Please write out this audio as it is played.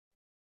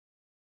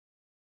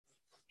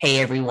Hey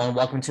everyone,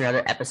 welcome to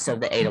another episode of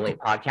the 808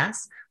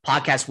 Podcast.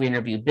 Podcast we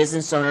interview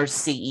business owners,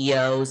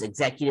 CEOs,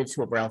 executives,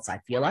 whoever else I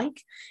feel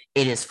like.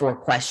 It is 4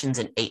 questions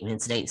in 8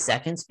 minutes and 8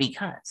 seconds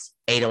because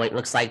 808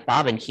 looks like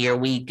Bob, and here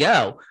we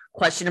go.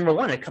 Question number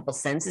one, a couple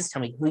sentences.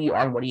 Tell me who you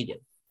are and what do you do?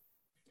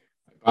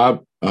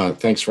 Bob,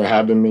 thanks for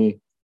having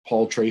me.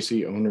 Paul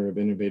Tracy, owner of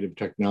Innovative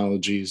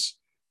Technologies.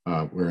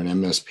 We're an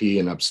MSP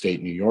in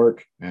upstate New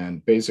York,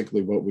 and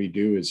basically what we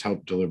do is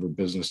help deliver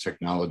business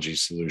technology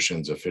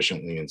solutions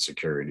efficiently and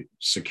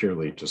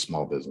securely to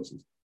small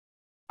businesses.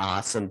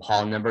 Awesome,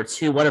 Paul. Number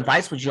two, what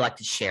advice would you like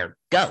to share?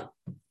 Go.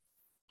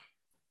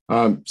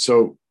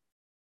 So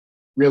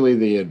really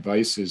the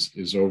advice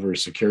is over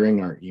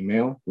securing our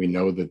email. We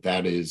know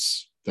that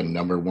is the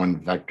number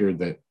one vector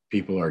that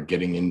people are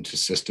getting into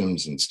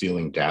systems and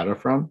stealing data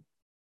from.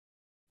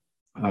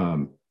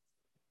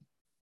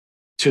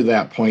 To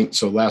that point,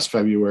 so last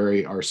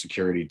February, our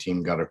security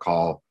team got a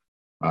call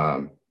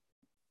from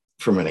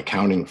an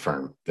accounting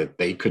firm that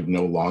they could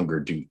no longer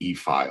do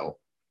e-file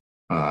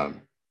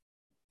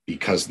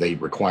because they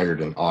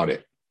required an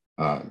audit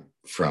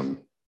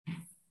from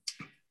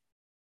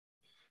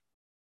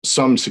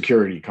some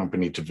security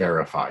company to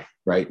verify,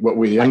 right? What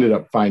we ended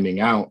up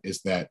finding out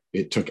is that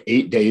it took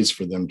 8 days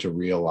for them to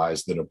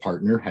realize that a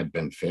partner had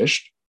been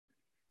phished.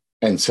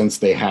 And since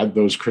they had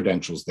those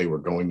credentials, they were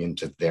going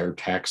into their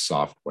tax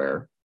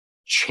software,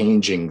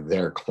 changing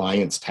their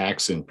client's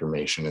tax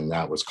information, and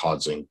that was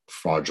causing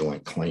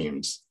fraudulent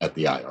claims at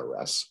the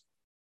IRS.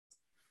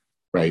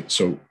 Right?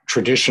 So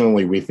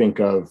traditionally, we think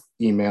of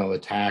email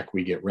attack,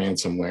 we get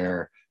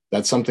ransomware.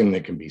 That's something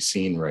that can be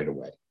seen right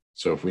away.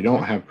 So if we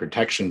don't have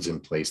protections in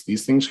place,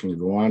 these things can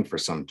go on for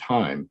some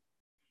time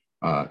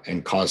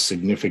and cause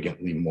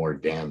significantly more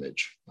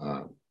damage.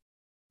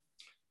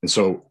 And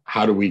so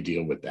how do we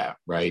deal with that,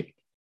 right?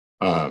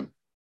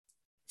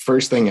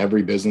 First thing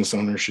every business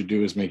owner should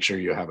do is make sure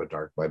you have a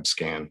dark web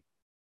scan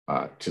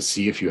to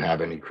see if you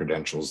have any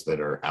credentials that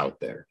are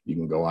out there. You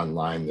can go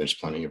online. There's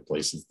plenty of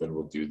places that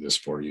will do this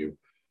for you.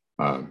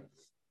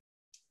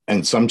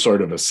 And some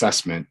sort of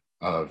assessment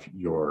of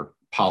your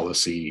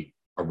policy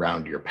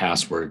around your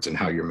passwords and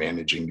how you're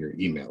managing your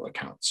email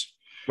accounts.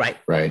 Right.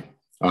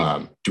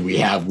 Do we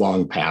have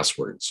long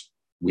passwords?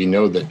 We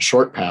know that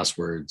short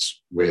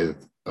passwords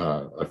with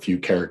a few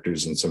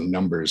characters and some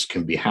numbers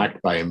can be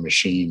hacked by a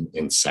machine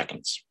in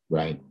seconds,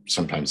 right?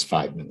 Sometimes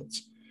 5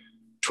 minutes.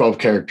 12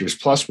 characters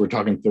plus, we're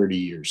talking 30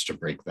 years to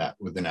break that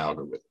with an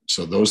algorithm.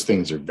 So those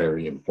things are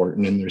very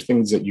important, and there's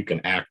things that you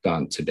can act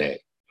on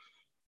today.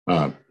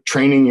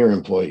 Training your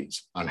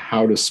employees on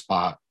how to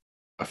spot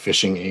a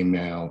phishing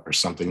email or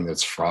something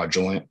that's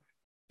fraudulent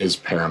is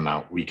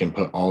paramount. We can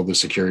put all the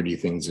security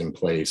things in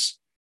place.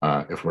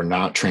 If we're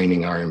not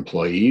training our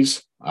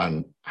employees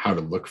on how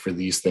to look for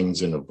these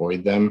things and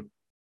avoid them,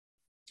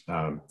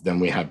 then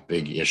we have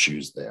big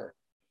issues there.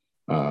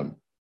 And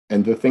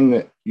the thing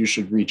that you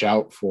should reach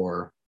out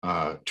for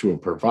to a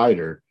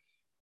provider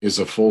is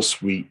a full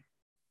suite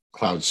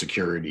cloud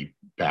security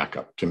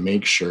backup to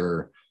make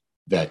sure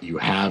that you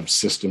have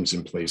systems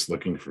in place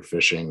looking for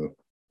phishing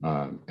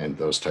and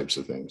those types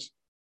of things.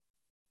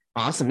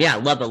 Awesome. Yeah, I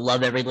love it.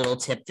 Love every little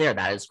tip there.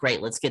 That is great.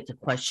 Let's get to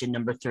question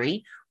number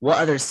three. What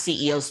other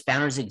CEOs,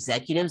 founders,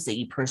 executives that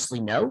you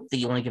personally know that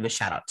you want to give a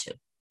shout out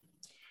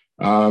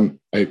to?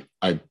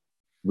 I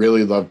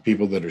really love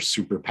people that are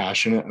super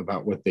passionate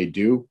about what they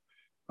do.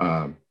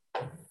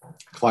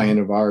 Client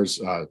of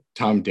ours,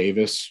 Tom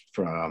Davis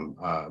from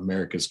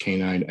America's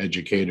Canine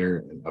Educator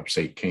and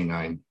Upstate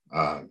Canine.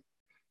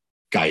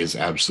 Guy is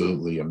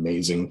absolutely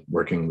amazing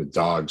working with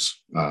dogs,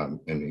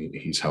 and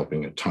he's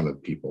helping a ton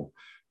of people.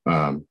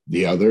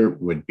 The other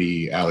would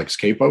be Alex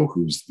Capo,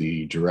 who's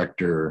the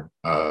director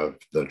of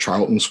the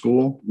Charlton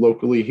School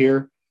locally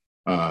here.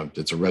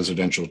 It's a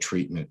residential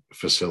treatment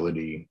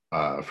facility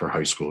for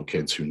high school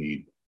kids who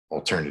need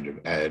alternative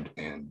ed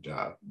and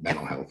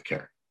mental health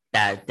care.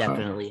 That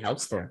definitely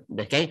helps there.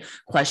 Okay.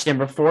 Question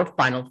number 4,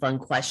 final fun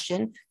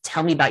question.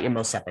 Tell me about your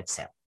most epic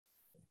sale.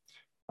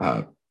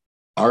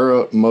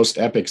 Our most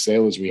epic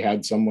sale is we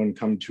had someone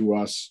come to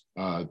us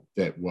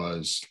that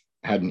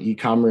had an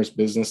e-commerce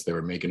business. They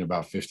were making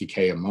about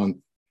 $50K a month.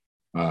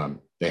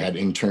 They had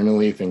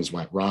internally, things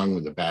went wrong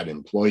with a bad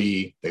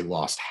employee. They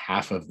lost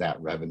half of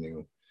that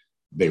revenue.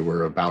 They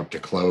were about to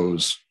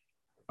close.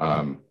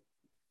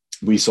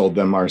 We sold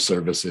them our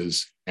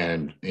services,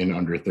 and in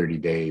under 30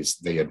 days,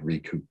 they had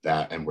recouped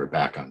that and we're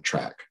back on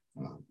track.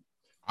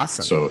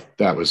 Awesome. So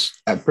that was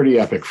pretty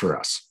epic for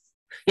us.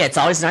 Yeah, it's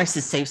always nice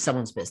to save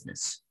someone's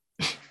business.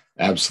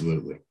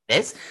 Absolutely.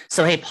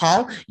 So, hey,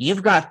 Paul,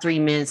 you've got 3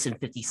 minutes and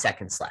 50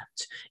 seconds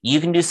left.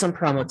 You can do some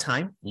promo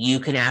time. You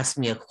can ask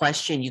me a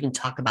question. You can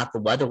talk about the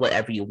weather,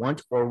 whatever you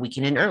want, or we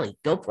can end early.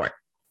 Go for it.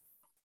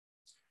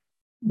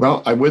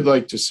 Well, I would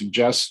like to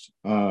suggest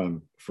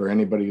for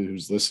anybody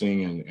who's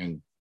listening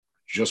and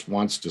just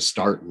wants to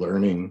start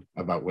learning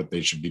about what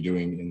they should be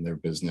doing in their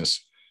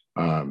business,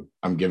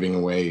 I'm giving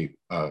away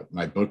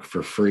my book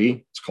for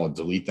free. It's called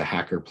Delete the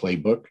Hacker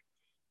Playbook.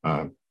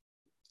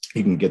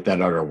 You can get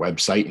that on our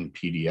website in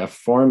PDF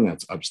form.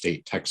 That's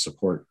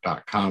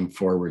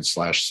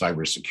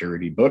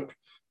upstatetechsupport.com/cybersecurity book.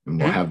 And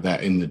we'll have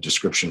that in the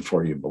description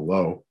for you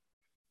below.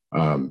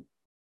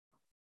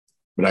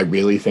 But I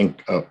really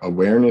think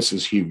awareness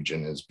is huge.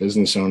 And as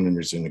business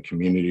owners in the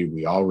community,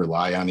 we all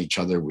rely on each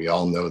other. We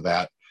all know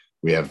that.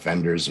 We have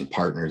vendors and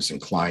partners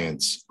and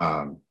clients.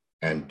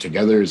 And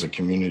together as a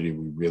community,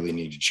 we really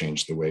need to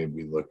change the way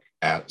we look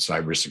at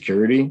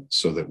cybersecurity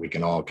so that we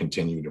can all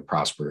continue to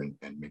prosper and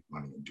make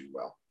money and do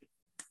well.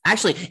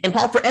 Actually, and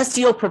Paul, for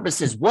SEO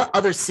purposes, what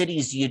other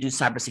cities do you do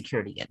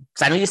cybersecurity in?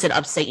 Because I know you said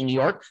upstate in New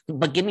York,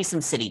 but give me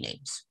some city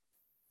names.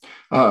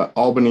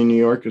 Albany, New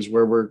York is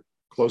where we're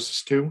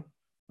closest to.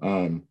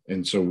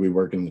 And so we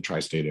work in the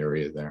tri-state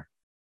area there.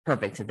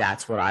 Perfect.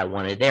 That's what I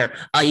wanted there.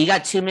 You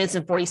got 2 minutes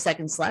and 40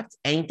 seconds left.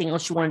 Anything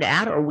else you wanted to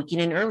add, or we can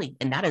end early?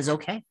 And that is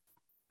okay.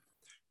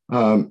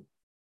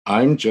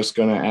 I'm just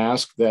going to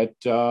ask that,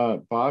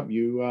 Bob,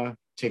 you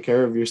take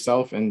care of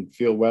yourself and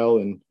feel well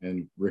and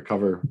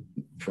recover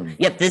from.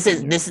 Yep. This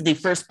is the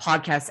first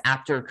podcast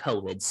after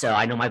COVID. So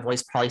I know my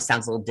voice probably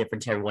sounds a little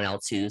different to everyone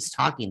else who's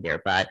talking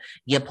there, but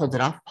you pulled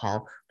it off,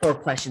 Paul. 4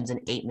 questions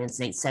in 8 minutes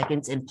and 8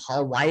 seconds. And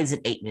Paul, why is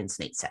it 8 minutes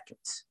and 8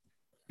 seconds?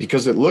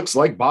 Because it looks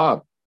like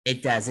Bob.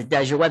 It does. It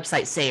does. Your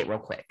website, say it real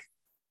quick.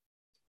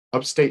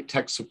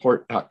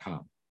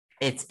 upstatetechsupport.com.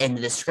 It's in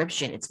the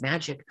description. It's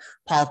magic.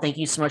 Paul, thank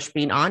you so much for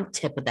being on.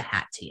 Tip of the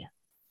hat to you.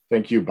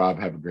 Thank you, Bob.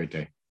 Have a great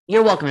day.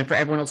 You're welcome. And for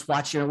everyone else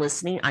watching or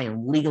listening, I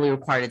am legally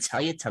required to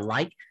tell you to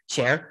like,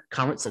 share,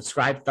 comment,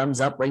 subscribe,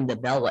 thumbs up, ring the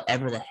bell,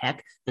 whatever the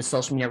heck the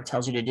social media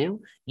tells you to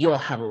do. You all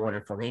have a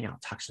wonderful day now.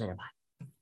 Talk to you later. Bye.